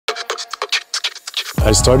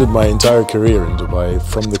I started my entire career in Dubai,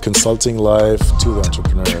 from the consulting life to the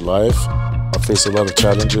entrepreneurial life. I face a lot of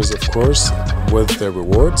challenges, of course, with their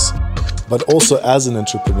rewards. But also as an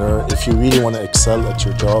entrepreneur, if you really want to excel at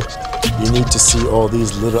your job, you need to see all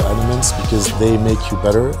these little elements because they make you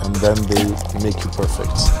better and then they make you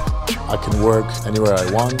perfect. I can work anywhere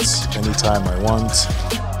I want, anytime I want.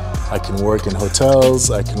 I can work in hotels,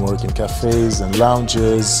 I can work in cafes and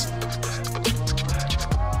lounges.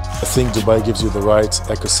 I think Dubai gives you the right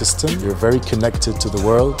ecosystem. You're very connected to the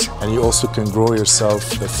world and you also can grow yourself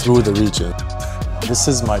through the region. This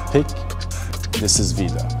is my pick. This is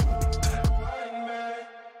Vida.